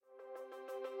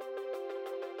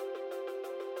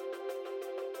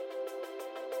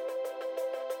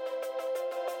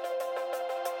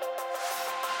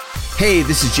Hey,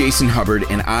 this is Jason Hubbard,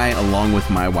 and I, along with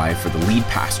my wife, are the lead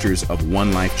pastors of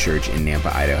One Life Church in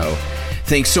Nampa, Idaho.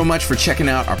 Thanks so much for checking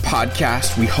out our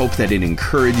podcast. We hope that it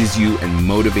encourages you and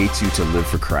motivates you to live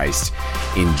for Christ.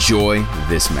 Enjoy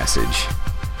this message.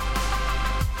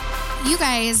 You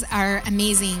guys are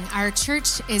amazing. Our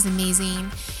church is amazing.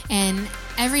 And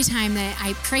every time that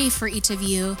I pray for each of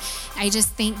you, I just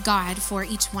thank God for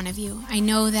each one of you. I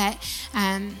know that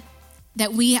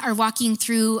that we are walking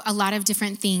through a lot of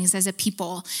different things as a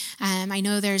people. I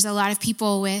know there's a lot of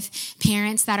people with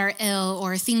parents that are ill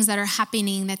or things that are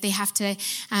happening that they have to,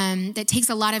 that takes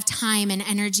a lot of time and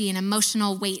energy and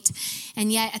emotional weight.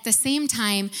 And yet at the same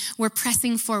time, we're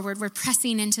pressing forward, we're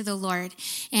pressing into the Lord.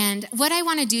 And what I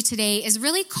want to do today is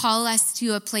really call us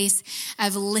to a place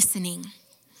of listening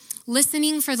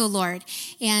for the Lord.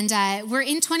 And we're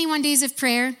in 21 days of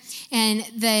prayer, and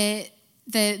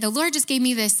the Lord just gave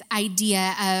me this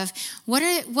idea of what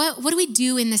do we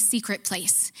do in the secret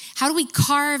place? How do we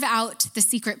carve out the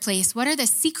secret place? What are the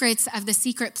secrets of the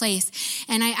secret place?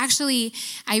 And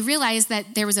I realized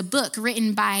that there was a book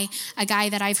written by a guy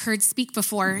that I've heard speak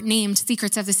before named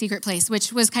Secrets of the Secret Place,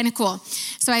 which was kind of cool.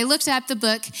 So I looked up the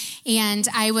book and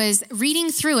I was reading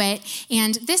through it,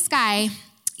 and this guy,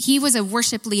 he was a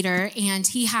worship leader, and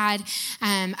he had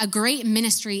a great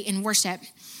ministry in worship.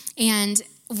 And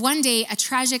one day, a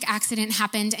tragic accident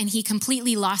happened, and he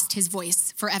completely lost his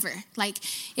voice forever. Like,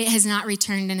 it has not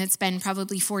returned, and it's been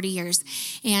probably 40 years.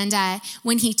 And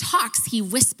when he talks, he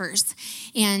whispers,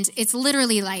 and it's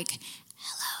literally like,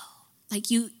 like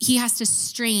he has to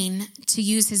strain to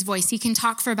use his voice. He can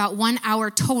talk for about 1 hour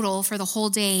total for the whole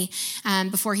day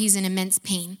before he's in immense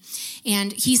pain.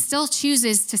 And he still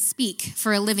chooses to speak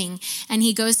for a living. And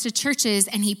he goes to churches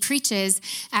and he preaches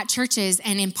at churches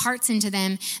and imparts into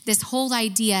them this whole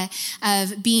idea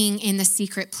of being in the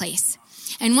secret place.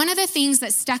 And one of the things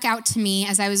that stuck out to me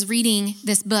as I was reading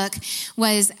this book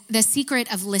was the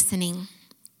secret of listening.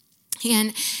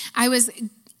 And I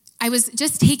was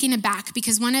just taken aback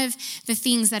because one of the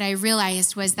things that I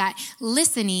realized was that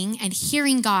listening and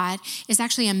hearing God is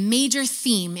actually a major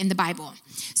theme in the Bible.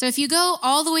 So if you go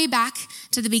all the way back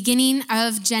to the beginning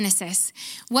of Genesis,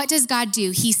 what does God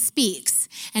do? He speaks.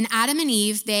 And Adam and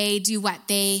Eve, they do what?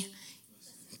 They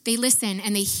listen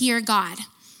and they hear God.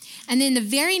 And then the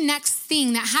very next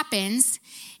thing that happens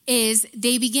is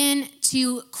they begin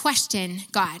to question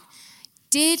God.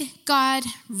 Did God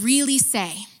really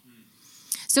say?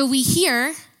 So we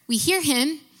hear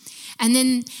him, and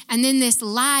then this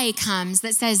lie comes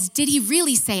that says, did he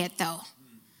really say it though?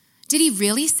 Did he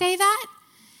really say that?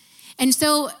 And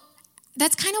so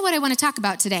that's kind of what I want to talk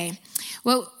about today.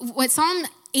 What Psalm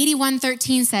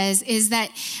 81:13 says is that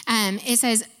it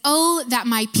says, "Oh, that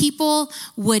my people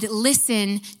would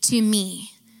listen to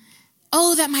me.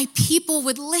 Oh, that my people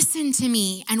would listen to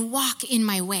me and walk in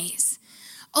my ways.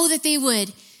 Oh, that they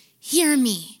would hear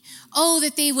me. Oh,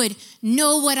 that they would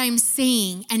know what I'm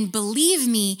saying and believe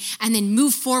me and then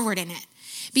move forward in it."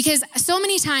 Because so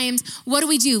many times, what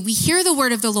do? We hear the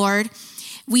word of the Lord.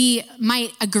 We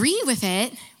might agree with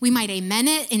it. We might amen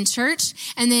it in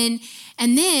church. And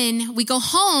then we go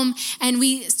home and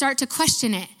we start to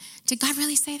question it. Did God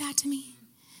really say that to me?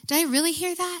 Did I really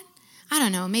hear that? I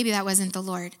don't know. Maybe that wasn't the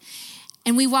Lord.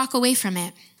 And we walk away from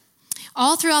it.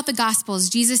 All throughout the Gospels,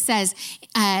 Jesus says,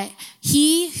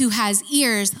 he who has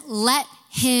ears, let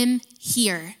him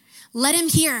hear. Let him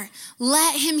hear.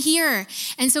 Let him hear.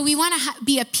 And so we want to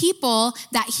be a people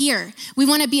that hear. We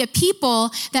want to be a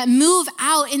people that move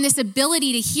out in this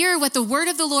ability to hear what the word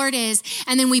of the Lord is,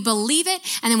 and then we believe it,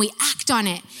 and then we act on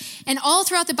it. And all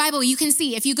throughout the Bible, you can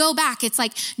see, if you go back, it's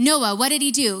like Noah, what did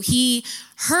he do? He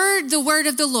heard the word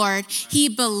of the Lord, he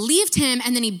believed him,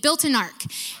 and then he built an ark.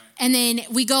 And then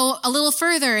we go a little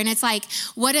further, and it's like,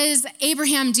 what does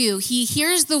Abraham do? He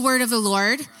hears the word of the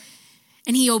Lord,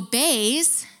 and he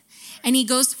obeys, and he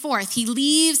goes forth. He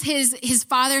leaves his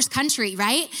father's country,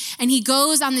 right? And he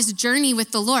goes on this journey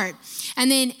with the Lord. And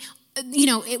then,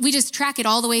 we just track it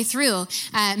all the way through.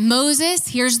 Moses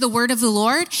hears the word of the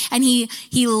Lord, and he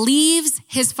leaves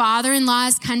his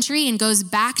father-in-law's country and goes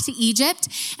back to Egypt,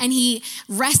 and he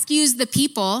rescues the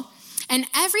people. And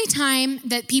every time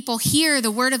that people hear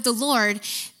the word of the Lord,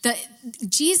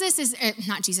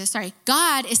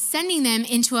 God is sending them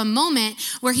into a moment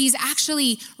where he's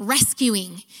actually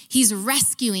rescuing. He's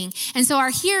rescuing. And so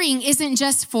our hearing isn't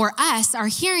just for us. Our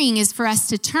hearing is for us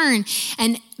to turn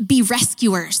and be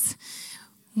rescuers.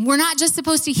 We're not just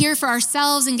supposed to hear for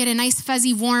ourselves and get a nice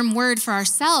fuzzy warm word for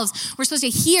ourselves. We're supposed to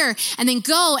hear and then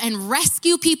go and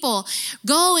rescue people.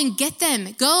 Go and get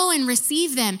them. Go and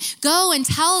receive them. Go and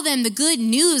tell them the good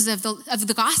news of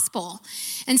the gospel.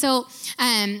 And so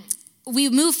we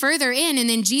move further in, and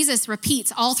then Jesus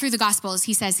repeats all through the Gospels.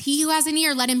 He says, he who has an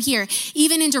ear, let him hear,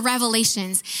 even into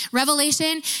Revelation,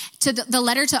 to the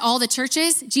letter to all the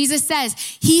churches. Jesus says,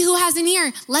 he who has an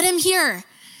ear, let him hear.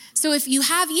 So if you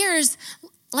have ears,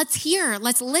 let's hear,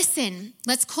 let's listen.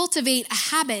 Let's cultivate a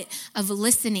habit of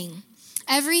listening.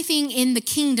 Everything in the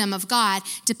kingdom of God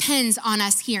depends on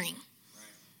us hearing.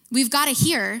 We've got to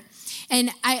hear. And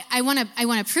I want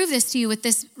to prove this to you with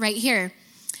this right here.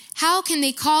 How can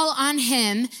they call on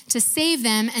him to save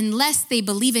them unless they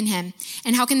believe in him?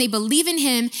 And how can they believe in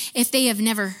him if they have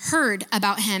never heard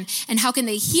about him? And how can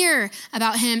they hear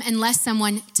about him unless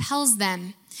someone tells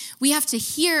them? We have to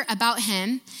hear about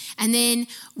him, and then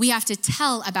we have to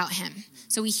tell about him.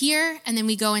 So we hear, and then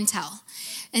we go and tell.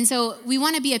 And so we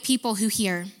want to be a people who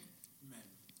hear.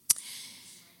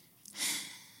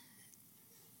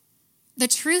 The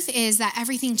truth is that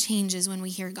everything changes when we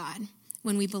hear God,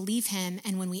 when we believe him,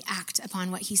 and when we act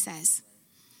upon what he says.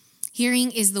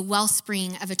 Hearing is the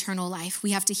wellspring of eternal life.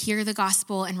 We have to hear the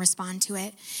gospel and respond to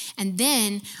it. And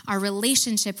then our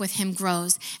relationship with him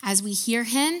grows. As we hear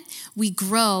him, we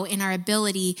grow in our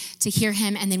ability to hear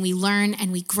him, and then we learn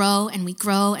and we grow and we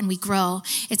grow and we grow.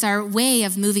 It's our way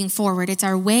of moving forward. It's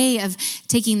our way of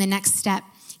taking the next step.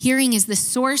 Hearing is the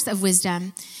source of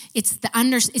wisdom. It's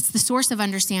the source of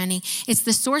understanding. It's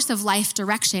the source of life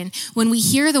direction. When we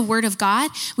hear the word of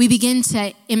God, we begin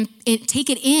to take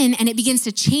it in, and it begins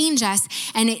to change us,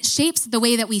 and it shapes the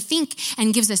way that we think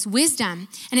and gives us wisdom.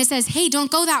 And it says, hey,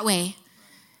 don't go that way.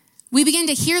 We begin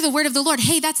to hear the word of the Lord.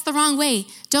 Hey, that's the wrong way.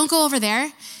 Don't go over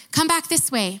there. Come back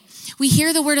this way. We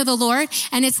hear the word of the Lord,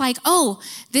 and it's like, oh,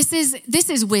 this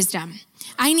is wisdom.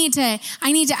 I need to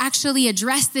actually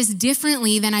address this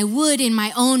differently than I would in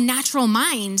my own natural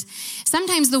mind.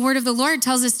 Sometimes the word of the Lord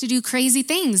tells us to do crazy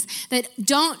things that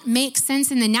don't make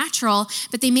sense in the natural,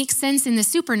 but they make sense in the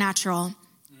supernatural.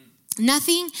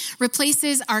 Nothing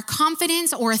replaces our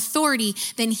confidence or authority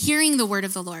than hearing the word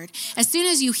of the Lord. As soon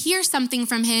as you hear something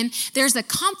from him, there's a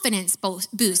confidence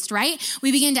boost, right?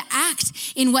 We begin to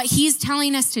act in what he's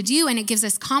telling us to do, and it gives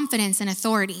us confidence and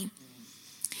authority.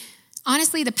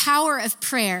 Honestly, the power of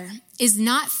prayer is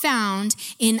not found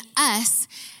in us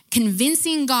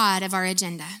convincing God of our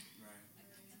agenda.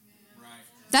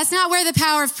 That's not where the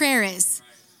power of prayer is.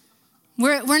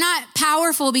 We're not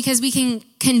powerful because we can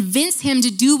convince him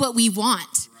to do what we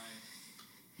want.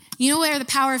 You know where the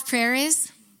power of prayer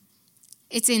is?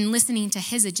 It's in listening to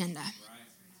his agenda.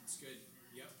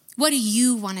 What do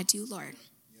you want to do, Lord?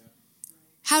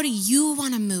 How do you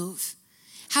want to move?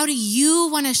 How do you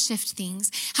want to shift things?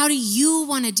 How do you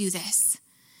want to do this?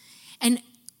 And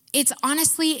it's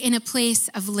honestly in a place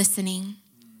of listening.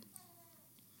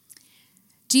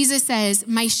 Jesus says,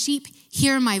 my sheep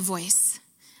hear my voice.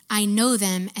 I know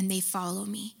them and they follow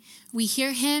me. We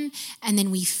hear him and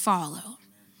then we follow.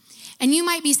 And you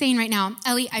might be saying right now,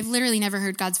 Ellie, I've literally never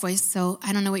heard God's voice, so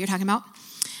I don't know what you're talking about.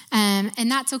 And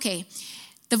that's okay.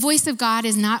 The voice of God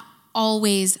is not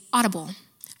always audible.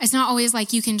 It's not always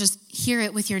like you can just hear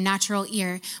it with your natural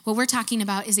ear. What we're talking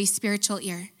about is a spiritual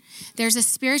ear. There's a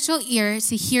spiritual ear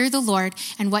to hear the Lord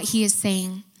and what he is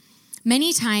saying.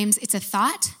 Many times it's a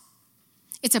thought,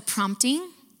 it's a prompting,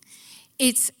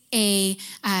 it's a,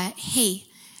 hey,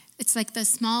 it's like the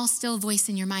small, still voice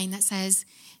in your mind that says,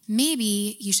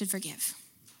 maybe you should forgive.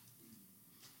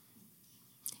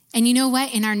 And you know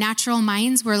what? In our natural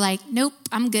minds, we're like, nope,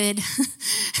 I'm good.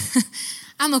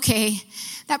 I'm okay.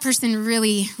 That person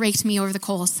really raked me over the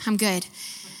coals. I'm good.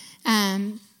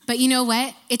 But you know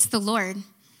what? It's the Lord,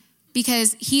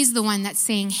 because he's the one that's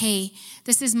saying, hey,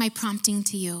 this is my prompting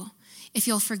to you. If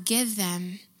you'll forgive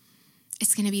them,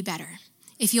 it's going to be better.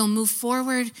 If you'll move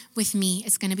forward with me,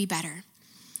 it's going to be better.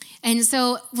 And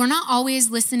so we're not always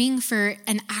listening for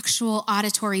an actual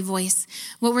auditory voice.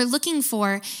 What we're looking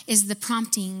for is the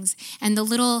promptings and the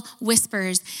little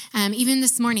whispers. Even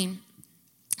this morning,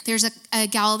 there's a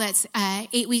gal that's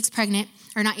 8 weeks pregnant,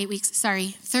 or not 8 weeks,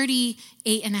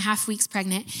 38 and a half weeks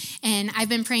pregnant. And I've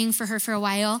been praying for her for a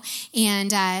while.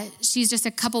 And she's just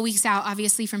a couple weeks out,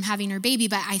 obviously, from having her baby.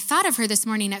 But I thought of her this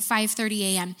morning at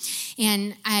 5:30 a.m.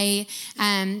 And I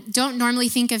don't normally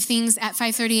think of things at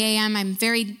 5:30 a.m. I'm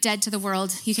very dead to the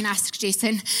world. You can ask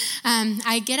Jason.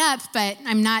 I get up, but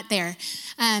I'm not there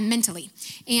mentally.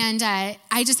 And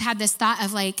I just had this thought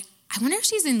of like, I wonder if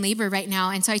she's in labor right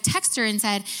now. And so I texted her and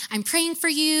said, I'm praying for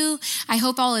you. I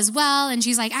hope all is well. And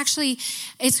she's like, actually,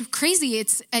 it's crazy.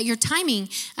 It's your timing.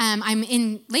 I'm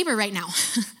in labor right now.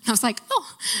 I was like,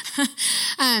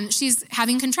 oh, she's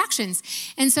having contractions.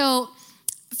 And so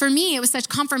for me, it was such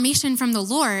confirmation from the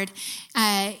Lord.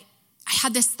 I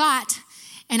had this thought,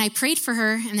 and I prayed for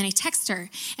her, and then I text her.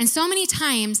 And so many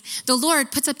times the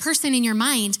Lord puts a person in your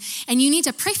mind and you need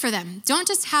to pray for them. Don't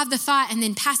just have the thought and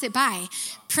then pass it by.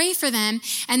 Pray for them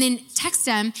and then text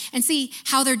them and see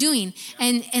how they're doing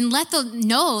and let them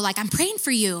know, like, I'm praying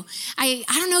for you. I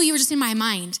don't know, you were just in my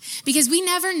mind, because we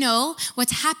never know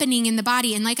what's happening in the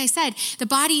body. And like I said,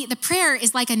 the prayer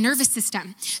is like a nervous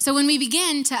system. So when we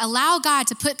begin to allow God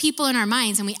to put people in our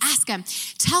minds and we ask him,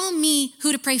 tell me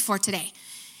who to pray for today.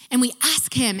 And we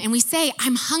ask him and we say,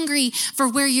 I'm hungry for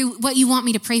what you want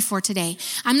me to pray for today.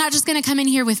 I'm not just going to come in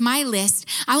here with my list.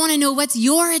 I want to know what's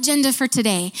your agenda for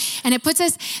today. And it puts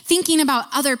us thinking about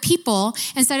other people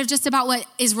instead of just about what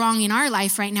is wrong in our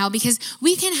life right now, because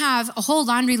we can have a whole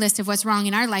laundry list of what's wrong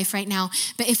in our life right now.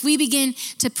 But if we begin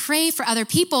to pray for other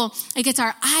people, it gets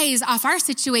our eyes off our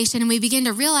situation and we begin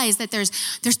to realize that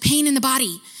there's pain in the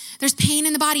body. There's pain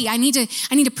in the body. I need to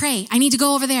pray. I need to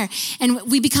go over there. And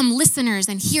we become listeners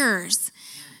and hearers.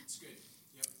 That's good.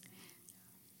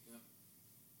 Yep.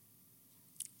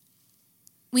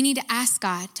 We need to ask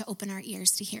God to open our ears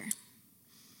to hear.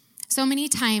 So many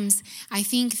times I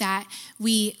think that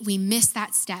we miss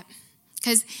that step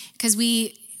because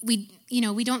we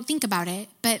don't think about it.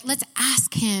 But let's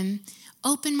ask him,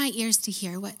 open my ears to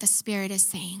hear what the Spirit is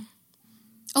saying.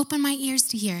 Open my ears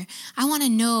to hear. I want to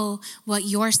know what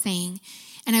you're saying,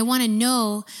 and I want to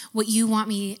know what you want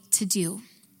me to do.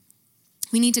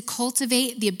 We need to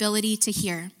cultivate the ability to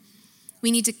hear.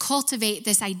 We need to cultivate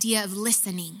this idea of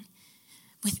listening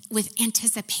with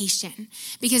anticipation.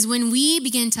 Because when we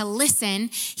begin to listen,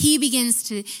 he begins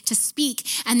to speak.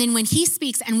 And then when he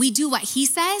speaks and we do what he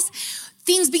says,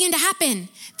 things begin to happen.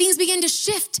 Things begin to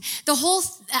shift. The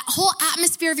whole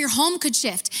atmosphere of your home could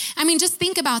shift. I mean, just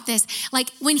think about this.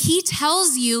 Like when he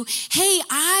tells you, hey,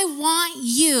 I want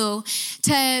you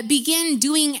to begin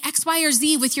doing X, Y, or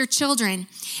Z with your children,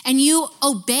 and you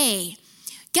obey,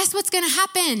 guess what's going to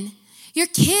happen? Your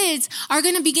kids are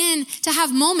going to begin to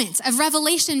have moments of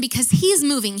revelation because he's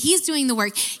moving, he's doing the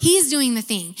work, he's doing the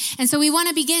thing. And so we want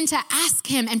to begin to ask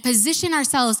him and position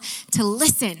ourselves to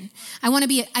listen. I want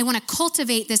to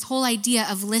cultivate this whole idea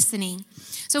of listening.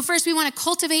 So first, we want to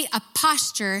cultivate a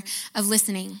posture of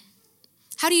listening.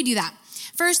 How do you do that?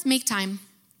 First, make time.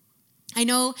 I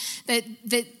know that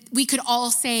we could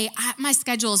all say, my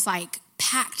schedule is like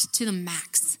packed to the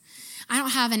max. I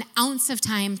don't have an ounce of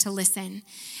time to listen.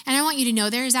 And I want you to know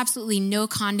there is absolutely no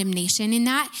condemnation in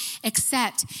that,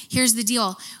 except here's the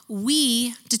deal.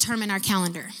 We determine our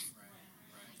calendar.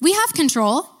 We have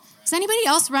control. Is anybody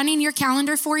else running your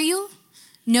calendar for you?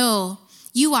 No,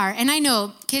 you are. And I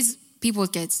know people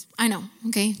with kids, I know,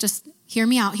 okay? Just hear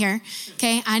me out here,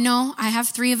 okay? I know I have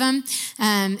 3 of them,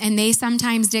 and they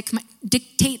sometimes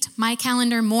dictate my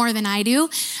calendar more than I do,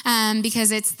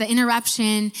 because it's the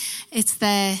interruption, it's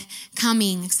the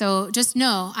coming. So just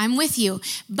know I'm with you.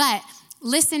 But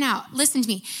listen to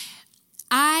me.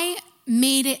 I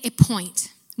made it a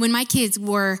point when my kids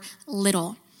were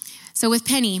little. So with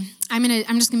Penny, I'm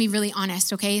just gonna be really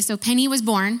honest, okay? So Penny was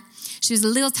born. She was a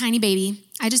little tiny baby.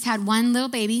 I just had one little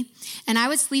baby, and I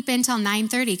would sleep until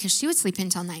 9:30 because she would sleep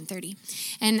until 9:30.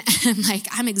 And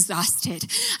I'm exhausted.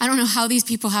 I don't know how these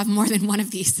people have more than one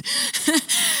of these.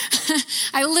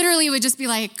 I literally would just be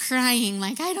like crying,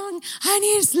 like, I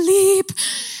need sleep.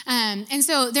 And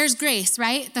so there's grace,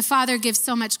 right? The Father gives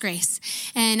so much grace.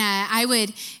 And I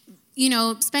would,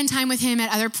 spend time with him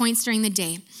at other points during the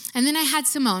day. And then I had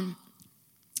Simone.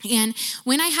 And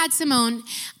when I had Simone,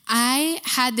 I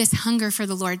had this hunger for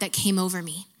the Lord that came over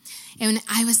me. And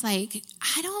I was like,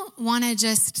 I don't want to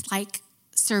just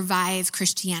survive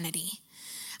Christianity.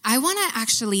 I want to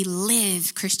actually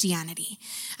live Christianity.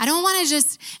 I don't want to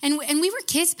just, and we were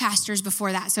kids pastors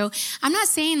before that. So I'm not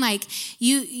saying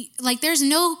there's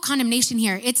no condemnation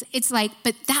here. It's like,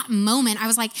 but that moment I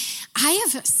was like, I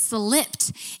have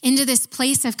slipped into this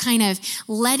place of kind of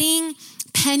letting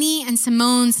Penny and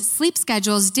Simone's sleep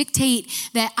schedules dictate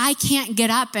that I can't get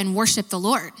up and worship the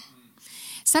Lord.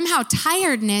 Somehow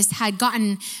tiredness had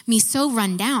gotten me so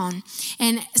run down.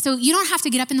 And so you don't have to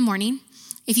get up in the morning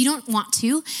if you don't want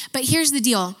to. But here's the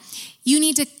deal. You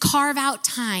need to carve out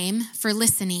time for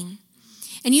listening.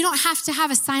 And you don't have to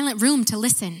have a silent room to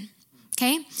listen.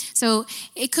 Okay? So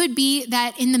it could be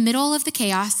that in the middle of the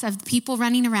chaos of people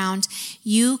running around,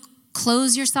 you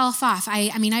close yourself off.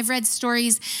 I've read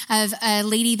stories of a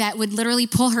lady that would literally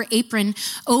pull her apron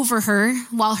over her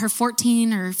while her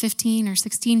 14 or 15 or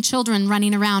 16 children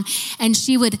running around, and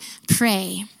she would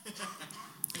pray.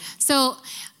 So,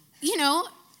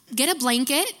 get a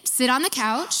blanket, sit on the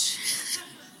couch.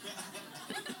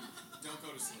 Don't go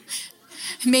to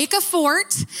sleep. Make a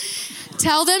fort.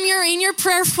 Tell them you're in your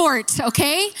prayer fort,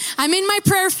 okay? I'm in my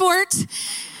prayer fort.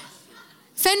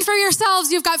 Fend for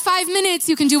yourselves. You've got 5 minutes.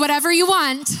 You can do whatever you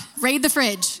want. Raid the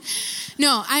fridge.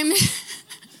 No,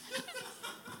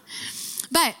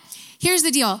 but here's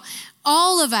the deal.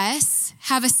 All of us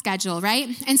have a schedule, right?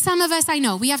 And some of us, I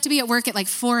know, we have to be at work at like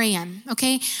 4 a.m.,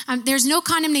 okay? There's no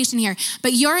condemnation here,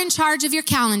 but you're in charge of your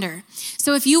calendar.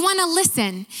 So if you want to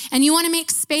listen and you want to make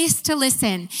space to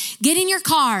listen, get in your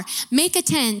car, make a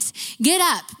tent, get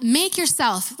up, make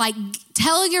yourself, like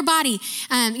tell your body,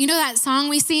 you know that song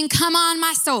we sing, come on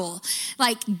my soul,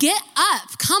 like get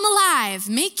up, come alive,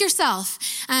 make yourself.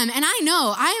 And I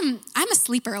know I'm a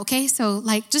sleeper, okay? So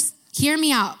like just hear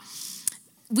me out.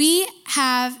 We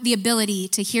have the ability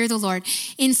to hear the Lord.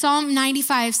 In Psalm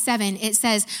 95:7, it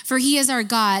says, for he is our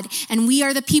God, and we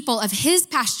are the people of his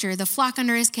pasture, the flock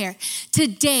under his care.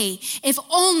 Today, if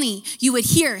only you would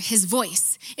hear his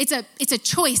voice. It's a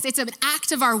choice. It's an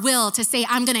act of our will to say,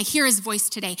 I'm going to hear his voice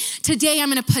today. Today, I'm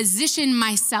going to position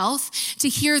myself to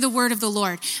hear the word of the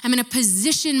Lord. I'm going to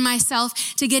position myself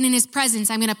to get in his presence.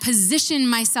 I'm going to position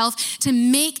myself to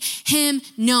make him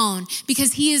known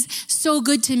because he is so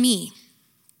good to me.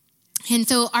 And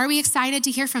so are we excited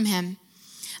to hear from him?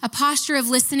 A posture of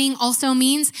listening also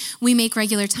means we make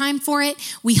regular time for it.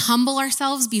 We humble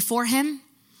ourselves before him.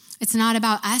 It's not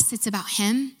about us, it's about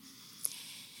him.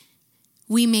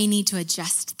 We may need to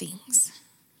adjust things.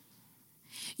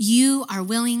 You are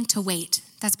willing to wait.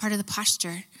 That's part of the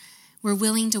posture. We're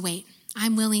willing to wait.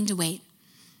 I'm willing to wait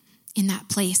in that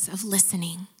place of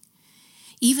listening.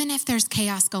 Even if there's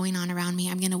chaos going on around me,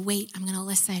 I'm going to wait. I'm going to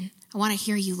listen. I want to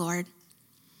hear you, Lord.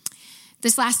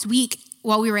 This last week,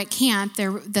 while we were at camp,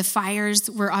 the fires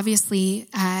were obviously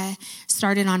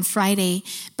started on Friday,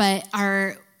 but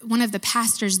one of the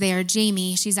pastors there,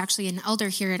 Jamie, she's actually an elder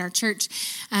here at our church,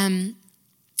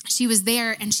 she was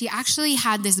there and she actually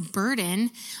had this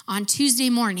burden on Tuesday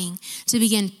morning to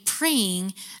begin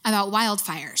praying about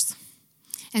wildfires.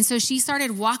 And so she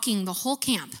started walking the whole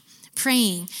camp,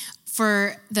 praying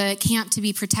for the camp to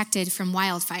be protected from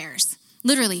wildfires.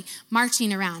 Literally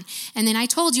marching around. And then I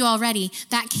told you already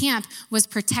that camp was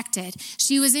protected.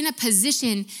 She was in a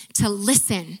position to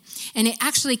listen. And it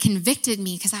actually convicted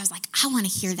me because I was like, I want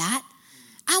to hear that.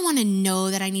 I want to know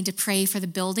that I need to pray for the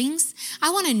buildings. I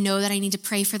want to know that I need to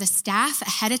pray for the staff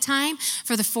ahead of time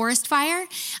for the forest fire.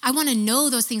 I want to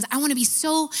know those things. I want to be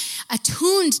so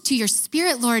attuned to your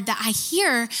spirit, Lord, that I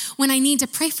hear when I need to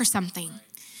pray for something.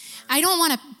 I don't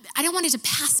want it to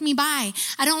pass me by.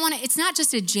 It's not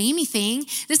just a Jamie thing.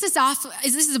 This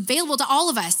is available to all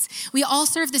of us. We all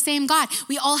serve the same God.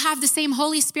 We all have the same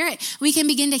Holy Spirit. We can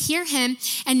begin to hear him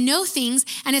and know things.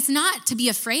 And it's not to be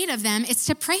afraid of them. It's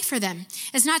to pray for them.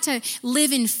 It's not to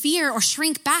live in fear or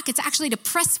shrink back. It's actually to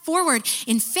press forward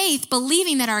in faith,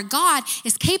 believing that our God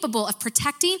is capable of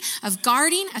protecting, of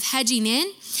guarding, of hedging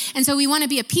in. And so we want to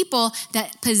be a people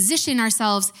that position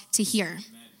ourselves to hear.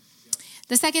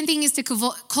 The second thing is to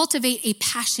cultivate a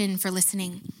passion for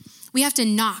listening. We have to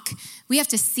knock. We have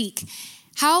to seek.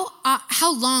 How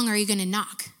long are you going to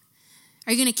knock?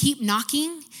 Are you going to keep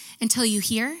knocking until you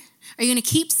hear? Are you going to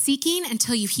keep seeking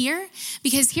until you hear?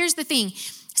 Because here's the thing.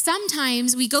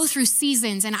 Sometimes we go through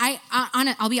seasons, and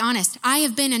I'll be honest, I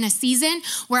have been in a season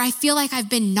where I feel like I've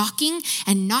been knocking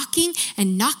and knocking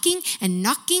and knocking and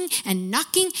knocking and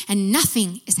knocking, and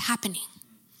nothing is happening.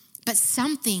 But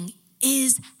something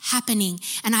is happening,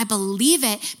 and I believe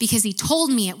it because he told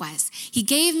me it was. He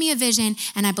gave me a vision,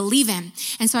 and I believe him.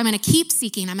 And so I'm going to keep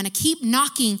seeking. I'm going to keep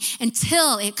knocking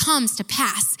until it comes to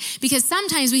pass, because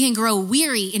sometimes we can grow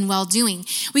weary in well-doing.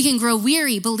 We can grow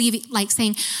weary believing, like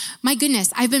saying, my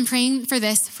goodness, I've been praying for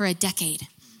this for a decade,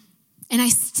 and I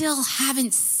still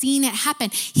haven't seen it happen.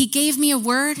 He gave me a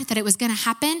word that it was going to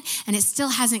happen, and it still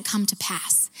hasn't come to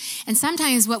pass. And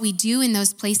sometimes what we do in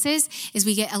those places is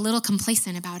we get a little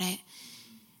complacent about it.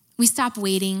 We stop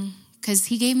waiting because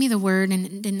he gave me the word and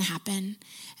it didn't happen.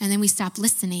 And then we stop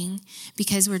listening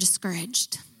because we're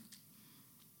discouraged.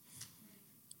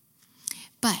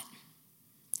 But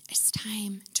it's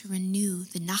time to renew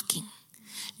the knocking.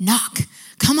 Knock.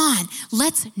 Come on,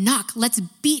 let's knock. Let's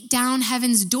beat down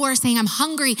heaven's door saying, I'm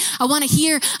hungry. I want to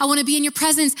hear. I want to be in your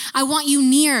presence. I want you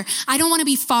near. I don't want to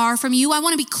be far from you. I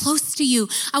want to be close to you.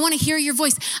 I want to hear your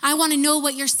voice. I want to know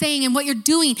what you're saying and what you're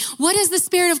doing. What is the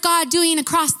Spirit of God doing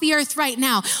across the earth right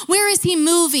now? Where is he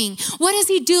moving? What is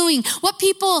he doing? What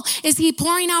people is he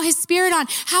pouring out his Spirit on?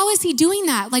 How is he doing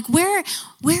that? Like where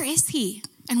is he?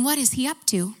 And what is he up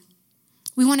to?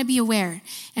 We want to be aware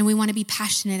and we want to be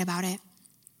passionate about it.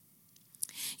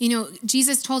 You know,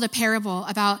 Jesus told a parable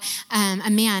about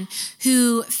a man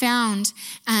who found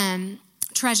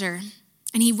treasure,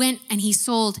 and he went and he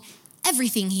sold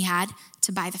everything he had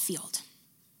to buy the field.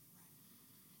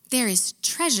 There is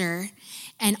treasure,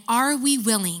 And are we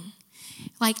willing?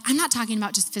 Like, I'm not talking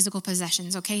about just physical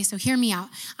possessions, okay? So hear me out.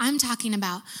 I'm talking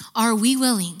about, are we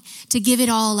willing to give it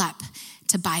all up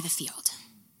to buy the field?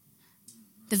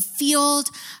 The field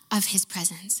of his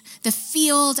presence, the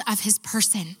field of his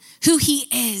person, who he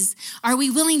is. Are we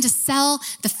willing to sell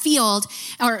the field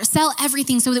or sell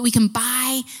everything so that we can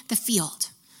buy the field?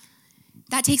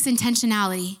 That takes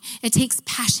intentionality. It takes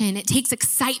passion. It takes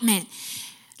excitement.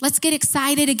 Let's get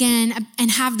excited again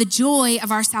and have the joy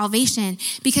of our salvation.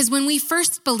 Because when we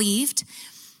first believed,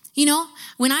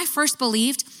 when I first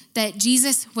believed that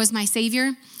Jesus was my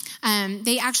Savior,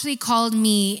 they actually called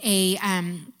me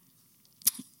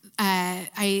I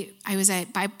was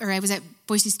at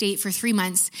Boise State for 3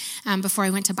 months before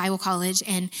I went to Bible college.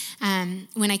 And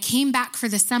when I came back for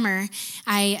the summer,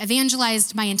 I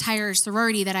evangelized my entire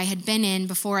sorority that I had been in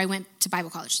before I went to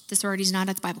Bible college. The sorority is not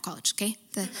at the Bible college, okay?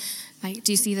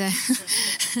 Do you see the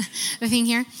the thing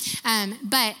here?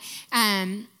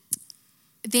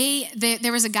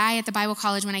 There was a guy at the Bible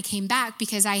college when I came back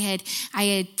because I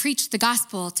had preached the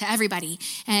gospel to everybody.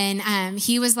 And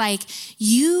he was like,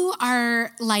 you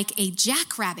are like a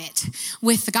jackrabbit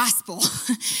with the gospel.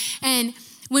 And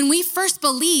when we first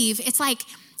believe, it's like,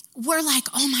 we're like,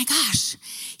 oh my gosh,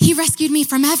 he rescued me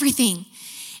from everything.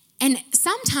 And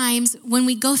sometimes when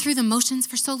we go through the motions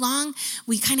for so long,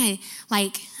 we kind of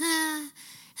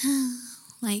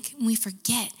we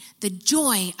forget the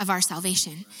joy of our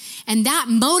salvation. And that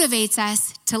motivates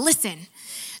us to listen.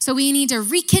 So we need to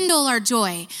rekindle our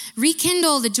joy,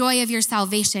 rekindle the joy of your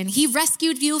salvation. He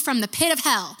rescued you from the pit of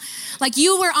hell. Like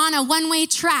you were on a one-way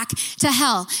track to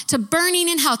hell, to burning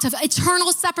in hell, to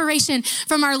eternal separation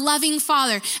from our loving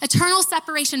Father, eternal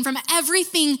separation from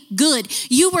everything good.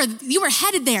 You were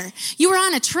headed there. You were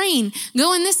on a train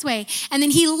going this way. And then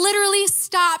he literally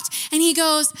stopped and he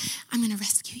goes, I'm going to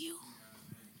rescue you.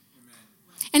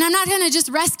 And I'm not going to just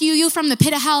rescue you from the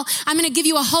pit of hell. I'm going to give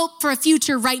you a hope for a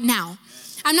future right now.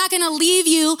 I'm not going to leave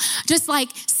you just like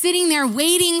sitting there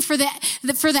waiting for the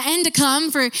end to come,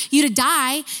 for you to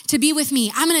die, to be with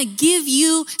me. I'm going to give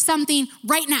you something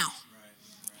right now.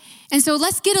 And so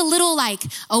let's get a little like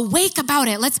awake about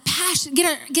it. Let's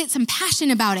get some passion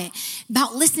about it,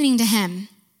 about listening to him.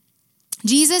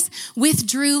 Jesus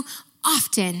withdrew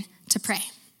often to pray.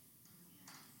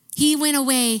 He went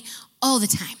away all the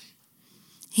time.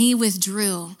 He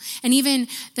withdrew. And even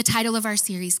the title of our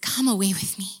series, Come Away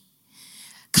With Me.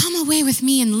 Come away with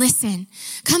me and listen.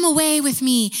 Come away with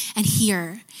me and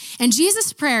hear. And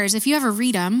Jesus' prayers, if you ever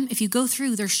read them, if you go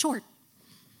through, they're short.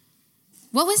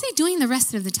 What was he doing the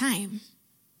rest of the time?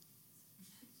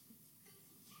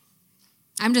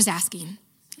 I'm just asking.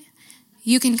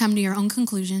 You can come to your own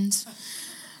conclusions.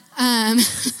 The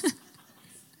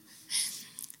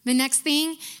next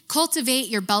thing, cultivate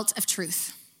your belt of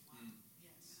truth.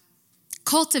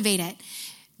 Cultivate it.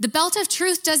 The belt of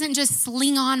truth doesn't just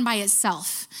sling on by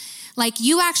itself. Like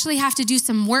you actually have to do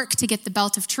some work to get the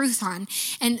belt of truth on.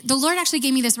 And the Lord actually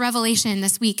gave me this revelation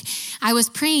this week. I was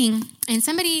praying and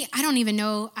somebody, I don't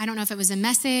know if it was a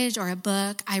message or a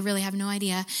book. I really have no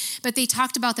idea. But they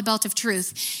talked about the belt of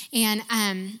truth. And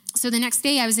so the next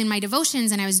day I was in my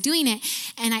devotions and I was doing it.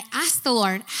 And I asked the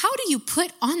Lord, how do you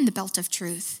put on the belt of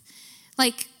truth?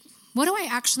 Like, what do I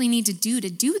actually need to do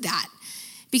that?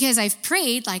 Because I've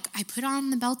prayed, like, I put on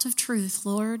the belt of truth,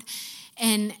 Lord.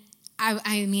 And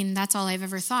I mean, that's all I've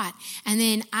ever thought. And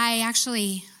then I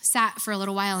actually sat for a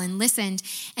little while and listened.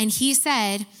 And he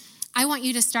said, I want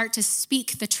you to start to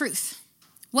speak the truth.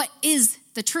 What is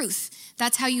the truth?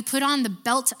 That's how you put on the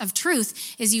belt of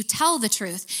truth, is you tell the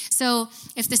truth. So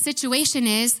if the situation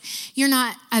is, you're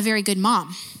not a very good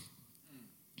mom.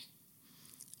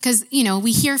 Because,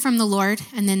 we hear from the Lord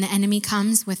and then the enemy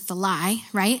comes with the lie,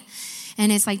 right? And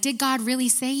it's like, did God really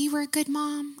say you were a good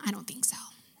mom? I don't think so.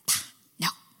 No,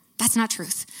 that's not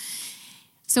truth.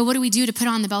 So what do we do to put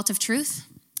on the belt of truth?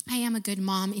 I am a good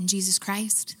mom in Jesus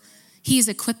Christ. He is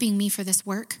equipping me for this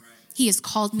work. He has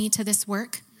called me to this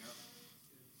work.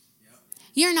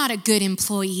 You're not a good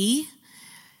employee.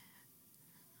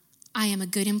 I am a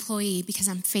good employee because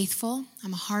I'm faithful.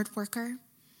 I'm a hard worker.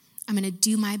 I'm going to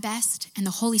do my best, and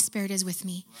the Holy Spirit is with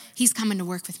me. He's coming to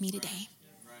work with me today.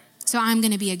 So I'm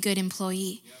going to be a good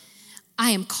employee. I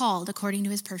am called according to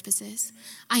his purposes.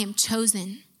 I am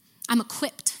chosen. I'm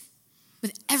equipped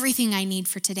with everything I need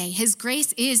for today. His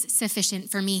grace is sufficient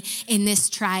for me in this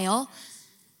trial.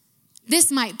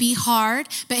 This might be hard,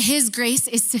 but his grace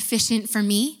is sufficient for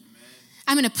me.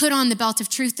 I'm going to put on the belt of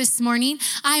truth this morning.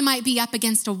 I might be up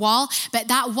against a wall, but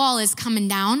that wall is coming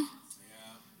down.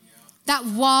 That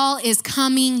wall is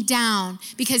coming down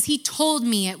because he told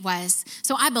me it was.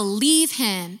 So I believe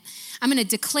him. I'm going to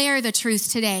declare the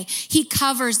truth today. He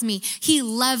covers me. He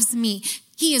loves me.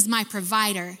 He is my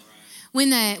provider. When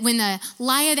the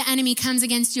lie of the enemy comes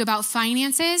against you about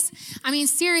finances, I mean,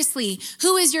 seriously,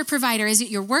 who is your provider? Is it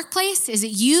your workplace? Is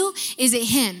it you? Is it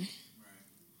him?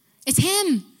 It's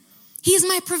him. He's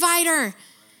my provider.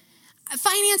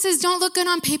 Finances don't look good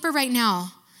on paper right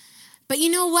now. But you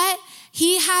know what?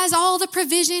 He has all the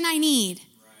provision I need.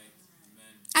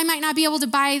 I might not be able to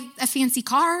buy a fancy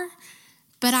car,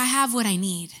 but I have what I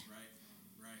need.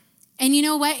 And you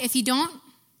know what? If you don't,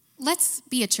 let's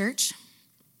be a church.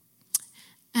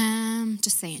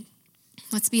 Just saying.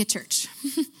 Let's be a church.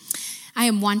 I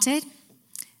am wanted.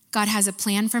 God has a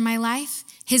plan for my life.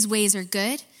 His ways are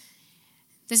good.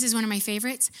 This is one of my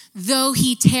favorites. Though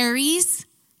he tarries,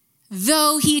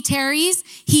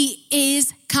 he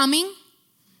is coming.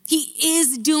 He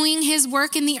is doing his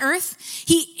work in the earth.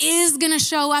 He is going to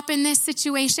show up in this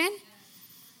situation.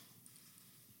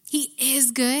 He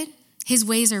is good. His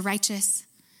ways are righteous.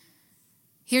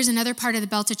 Here's another part of the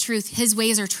belt of truth. His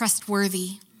ways are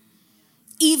trustworthy.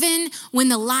 Even when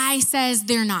the lie says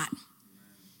they're not.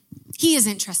 He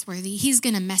isn't trustworthy. He's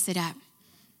going to mess it up.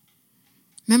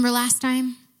 Remember last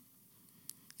time?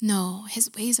 No,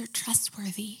 his ways are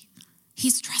trustworthy.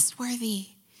 He's trustworthy.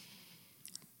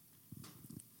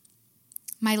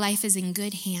 My life is in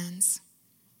good hands.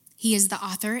 He is the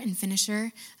author and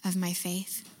finisher of my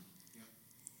faith.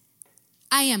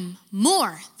 I am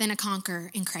more than a conqueror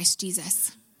in Christ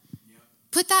Jesus.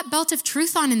 Put that belt of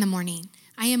truth on in the morning.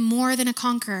 I am more than a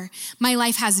conqueror. My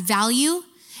life has value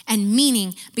and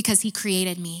meaning because he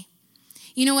created me.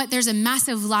 You know what? There's a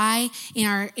massive lie in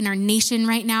our nation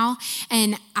right now,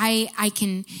 and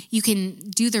you can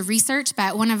do the research.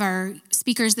 But one of our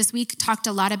speakers this week talked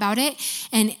a lot about it,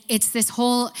 and it's this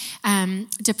whole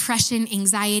depression,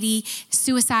 anxiety,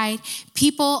 suicide.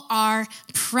 People are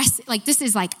this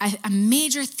is like a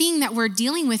major thing that we're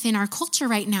dealing with in our culture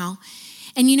right now.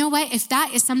 And you know what? If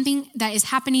that is something that is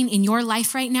happening in your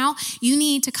life right now, you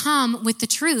need to come with the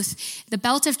truth. The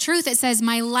belt of truth that says,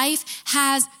 my life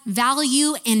has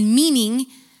value and meaning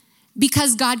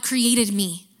because God created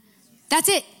me. That's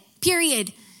it,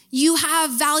 period. You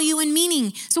have value and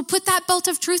meaning. So put that belt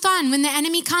of truth on when the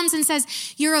enemy comes and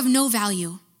says, you're of no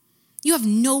value. You have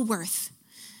no worth.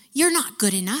 You're not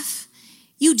good enough.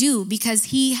 You do because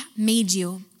he made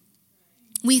you.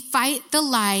 We fight the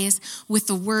lies with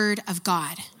the word of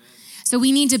God. So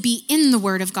we need to be in the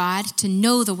word of God to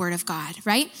know the word of God,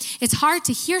 right? It's hard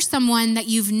to hear someone that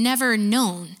you've never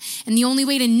known. And the only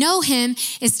way to know him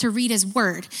is to read his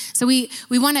word. So we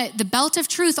want to, the belt of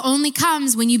truth only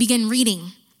comes when you begin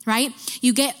reading, right?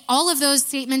 You get all of those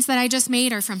statements that I just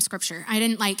made are from scripture. I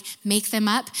didn't make them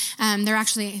up. They're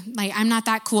actually I'm not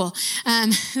that cool.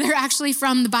 They're actually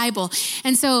from the Bible.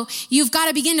 And so you've got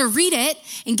to begin to read it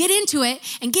and get into it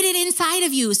and get it inside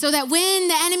of you so that when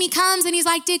the enemy comes and he's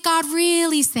like, did God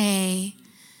really say?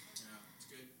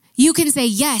 You can say,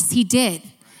 yes, he did.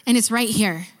 And it's right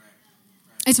here.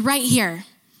 It's right here.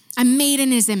 I'm made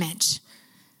in his image.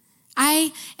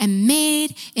 I am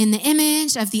made in the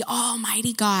image of the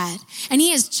Almighty God, and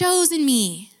he has chosen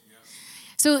me.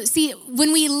 So see,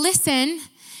 when we listen,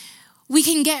 we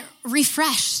can get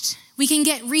refreshed. We can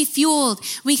get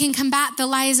refueled. We can combat the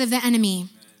lies of the enemy.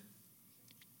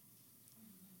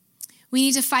 We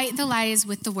need to fight the lies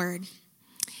with the word,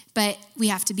 but we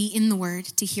have to be in the word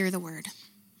to hear the word.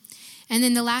 And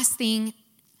then the last thing,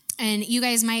 and you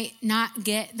guys might not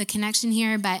get the connection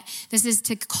here, but this is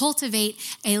to cultivate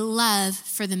a love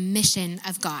for the mission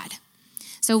of God.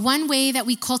 So one way that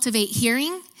we cultivate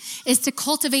hearing is to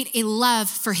cultivate a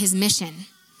love for his mission.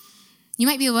 You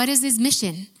might be, what is his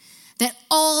mission? That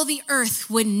all the earth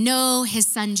would know his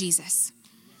son, Jesus.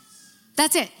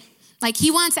 That's it. He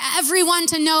wants everyone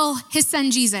to know his son,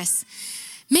 Jesus.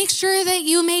 Make sure that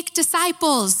you make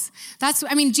disciples.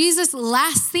 Jesus'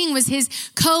 last thing was his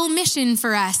co-mission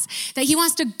for us, that he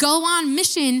wants to go on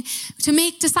mission to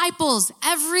make disciples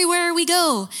everywhere we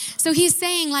go. So he's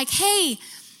saying hey,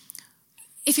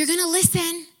 if you're going to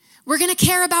listen, we're going to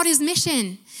care about his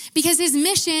mission because his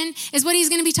mission is what he's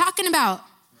going to be talking about.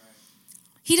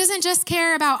 He doesn't just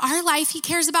care about our life. He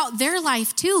cares about their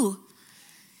life too.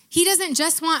 He doesn't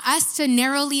just want us to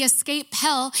narrowly escape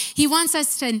hell. He wants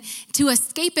us to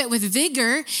escape it with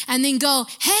vigor and then go,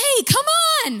 hey, come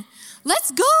on,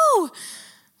 let's go.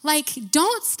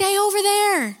 Don't stay over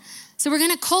there. So we're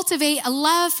going to cultivate a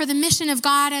love for the mission of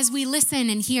God as we listen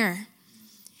and hear.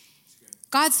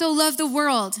 God so loved the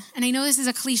world, and I know this is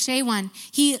a cliche one.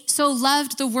 He so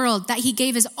loved the world that he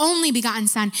gave his only begotten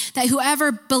son, that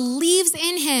whoever believes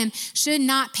in him should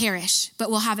not perish,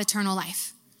 but will have eternal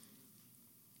life.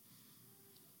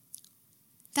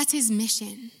 That's his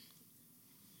mission.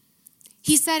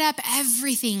 He set up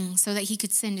everything so that he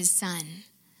could send his son.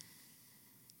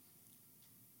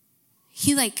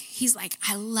 He's like,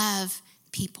 I love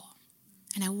people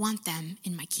and I want them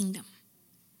in my kingdom.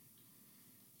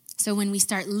 So when we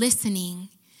start listening,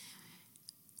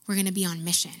 we're going to be on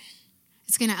mission.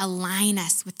 It's going to align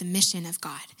us with the mission of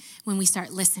God when we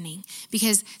start listening.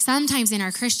 Because sometimes in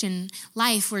our Christian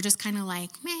life, we're just kind of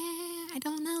like, man, I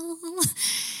don't know.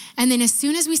 And then as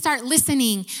soon as we start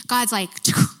listening, God's like,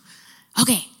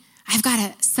 okay, I've got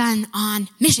a son on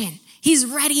mission. He's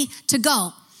ready to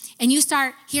go. And you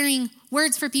start hearing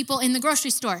words for people in the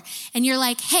grocery store. And you're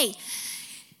like, hey,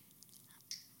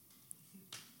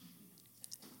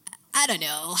 I don't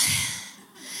know.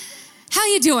 How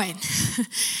you doing?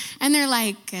 And they're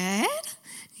like, good. And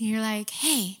you're like,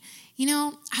 hey,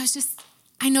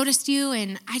 I noticed you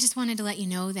and I just wanted to let you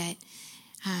know that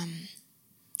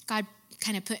God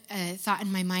kind of put a thought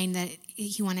in my mind that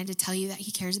he wanted to tell you that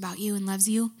he cares about you and loves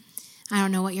you. I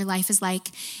don't know what your life is like,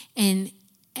 and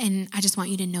I just want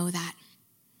you to know that.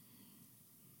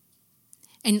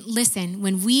 And listen,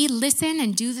 when we listen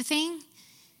and do the thing,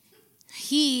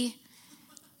 he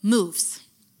moves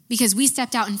because we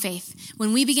stepped out in faith.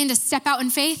 When we begin to step out in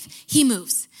faith, he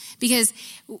moves because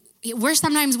we're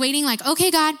sometimes waiting like, okay,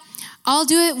 God, I'll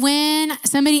do it when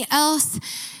somebody else,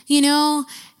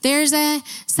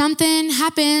 something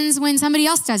happens when somebody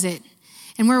else does it.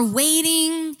 And we're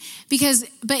waiting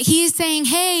but he's saying,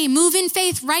 hey, move in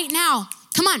faith right now.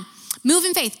 Come on, move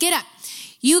in faith, get up.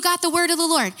 You got the word of the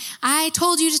Lord. I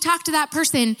told you to talk to that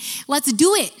person. Let's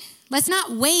do it. Let's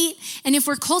not wait. And if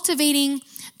we're cultivating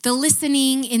the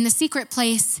listening in the secret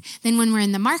place, then when we're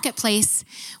in the marketplace,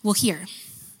 we'll hear.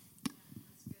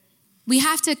 We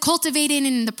have to cultivate it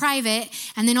in the private,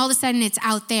 and then all of a sudden it's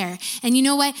out there. And you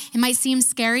know what? It might seem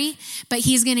scary, but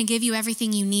he's going to give you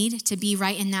everything you need to be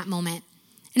right in that moment.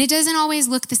 And it doesn't always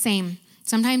look the same.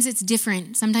 Sometimes it's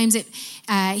different. Sometimes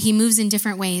he moves in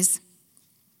different ways.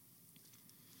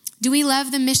 Do we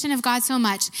love the mission of God so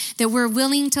much that we're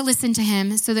willing to listen to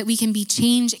him so that we can be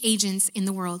change agents in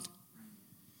the world?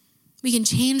 We can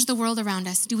change the world around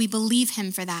us. Do we believe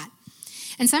him for that?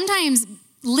 And sometimes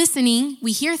listening,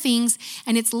 we hear things,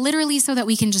 and it's literally so that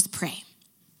we can just pray.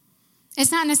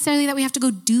 It's not necessarily that we have to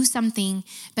go do something,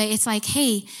 but it's like,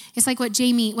 hey, it's like what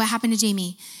happened to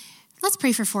Jamie. Let's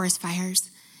pray for forest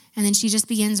fires. And then she just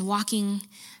begins walking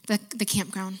the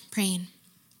campground, praying.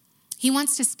 He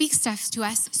wants to speak stuff to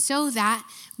us so that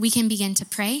we can begin to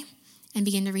pray and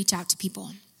begin to reach out to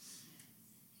people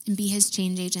and be his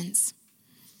change agents.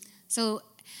 So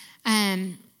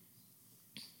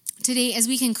today, as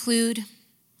we conclude,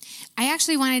 I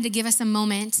actually wanted to give us a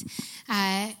moment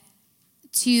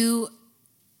to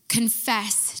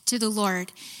confess to the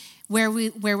Lord where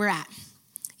we're at.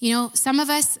 Some of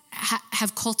us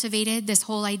have cultivated this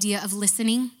whole idea of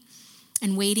listening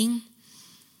and waiting.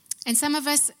 And some of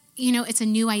us, it's a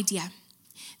new idea.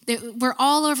 We're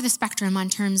all over the spectrum on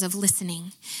terms of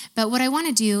listening. But what I want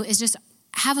to do is just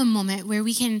have a moment where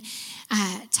we can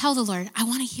tell the Lord, I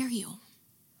want to hear you.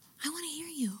 I want to hear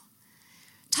you.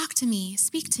 Talk to me,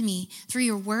 speak to me through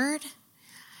your word.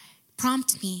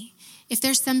 Prompt me. If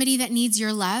there's somebody that needs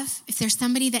your love, if there's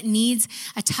somebody that needs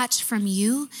a touch from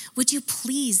you, would you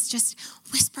please just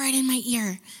whisper it in my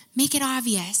ear, make it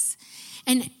obvious,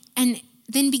 and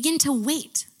then begin to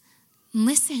wait,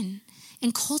 listen,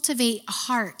 and cultivate a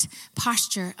heart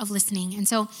posture of listening. And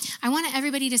so I want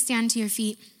everybody to stand to your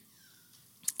feet.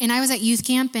 And I was at youth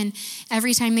camp, and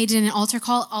every time they did an altar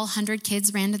call, all 100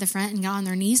 kids ran to the front and got on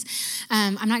their knees.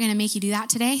 I'm not going to make you do that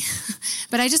today,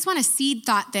 but I just want to seed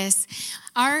thought this.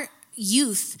 Our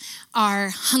youth are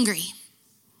hungry.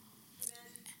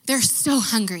 They're so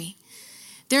hungry.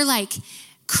 They're like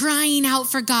crying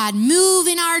out for God, move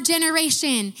in our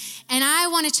generation. And I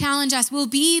want to challenge us. We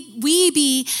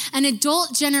be an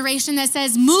adult generation that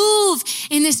says, move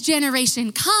in this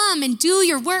generation. Come and do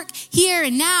your work here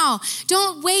and now.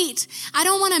 Don't wait. I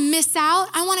don't want to miss out.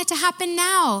 I want it to happen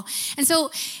now. And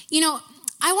so,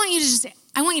 I want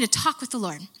you to talk with the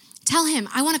Lord. Tell him,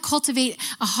 I want to cultivate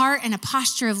a heart and a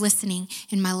posture of listening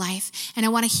in my life. And I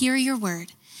want to hear your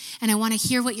word. And I want to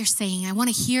hear what you're saying. I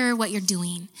want to hear what you're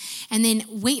doing. And then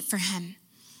wait for him.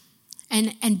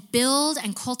 And build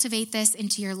and cultivate this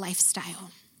into your lifestyle.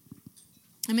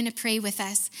 I'm going to pray with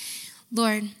us.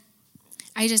 Lord,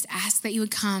 I just ask that you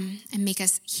would come and make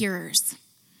us hearers.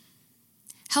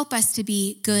 Help us to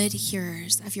be good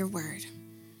hearers of your word.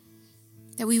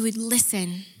 That we would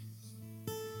listen.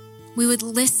 We would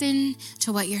listen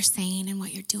to what you're saying and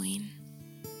what you're doing.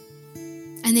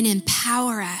 And then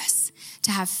empower us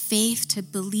to have faith, to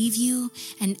believe you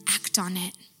and act on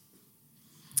it.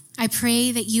 I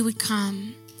pray that you would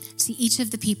come to each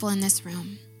of the people in this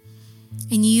room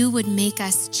and you would make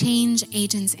us change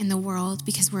agents in the world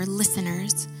because we're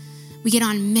listeners. We get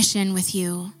on mission with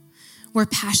you. We're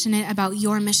passionate about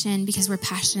your mission because we're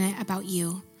passionate about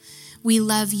you. We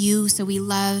love you, so we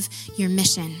love your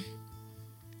mission.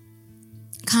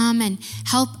 Come and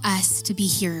help us to be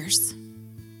hearers.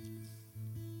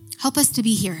 Help us to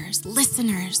be hearers,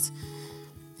 listeners.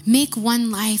 Make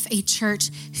One Life a church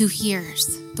who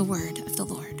hears the word of the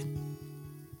Lord.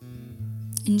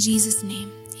 In Jesus'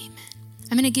 name, amen.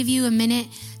 I'm going to give you a minute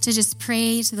to just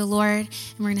pray to the Lord,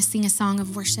 and we're going to sing a song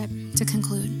of worship to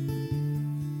conclude.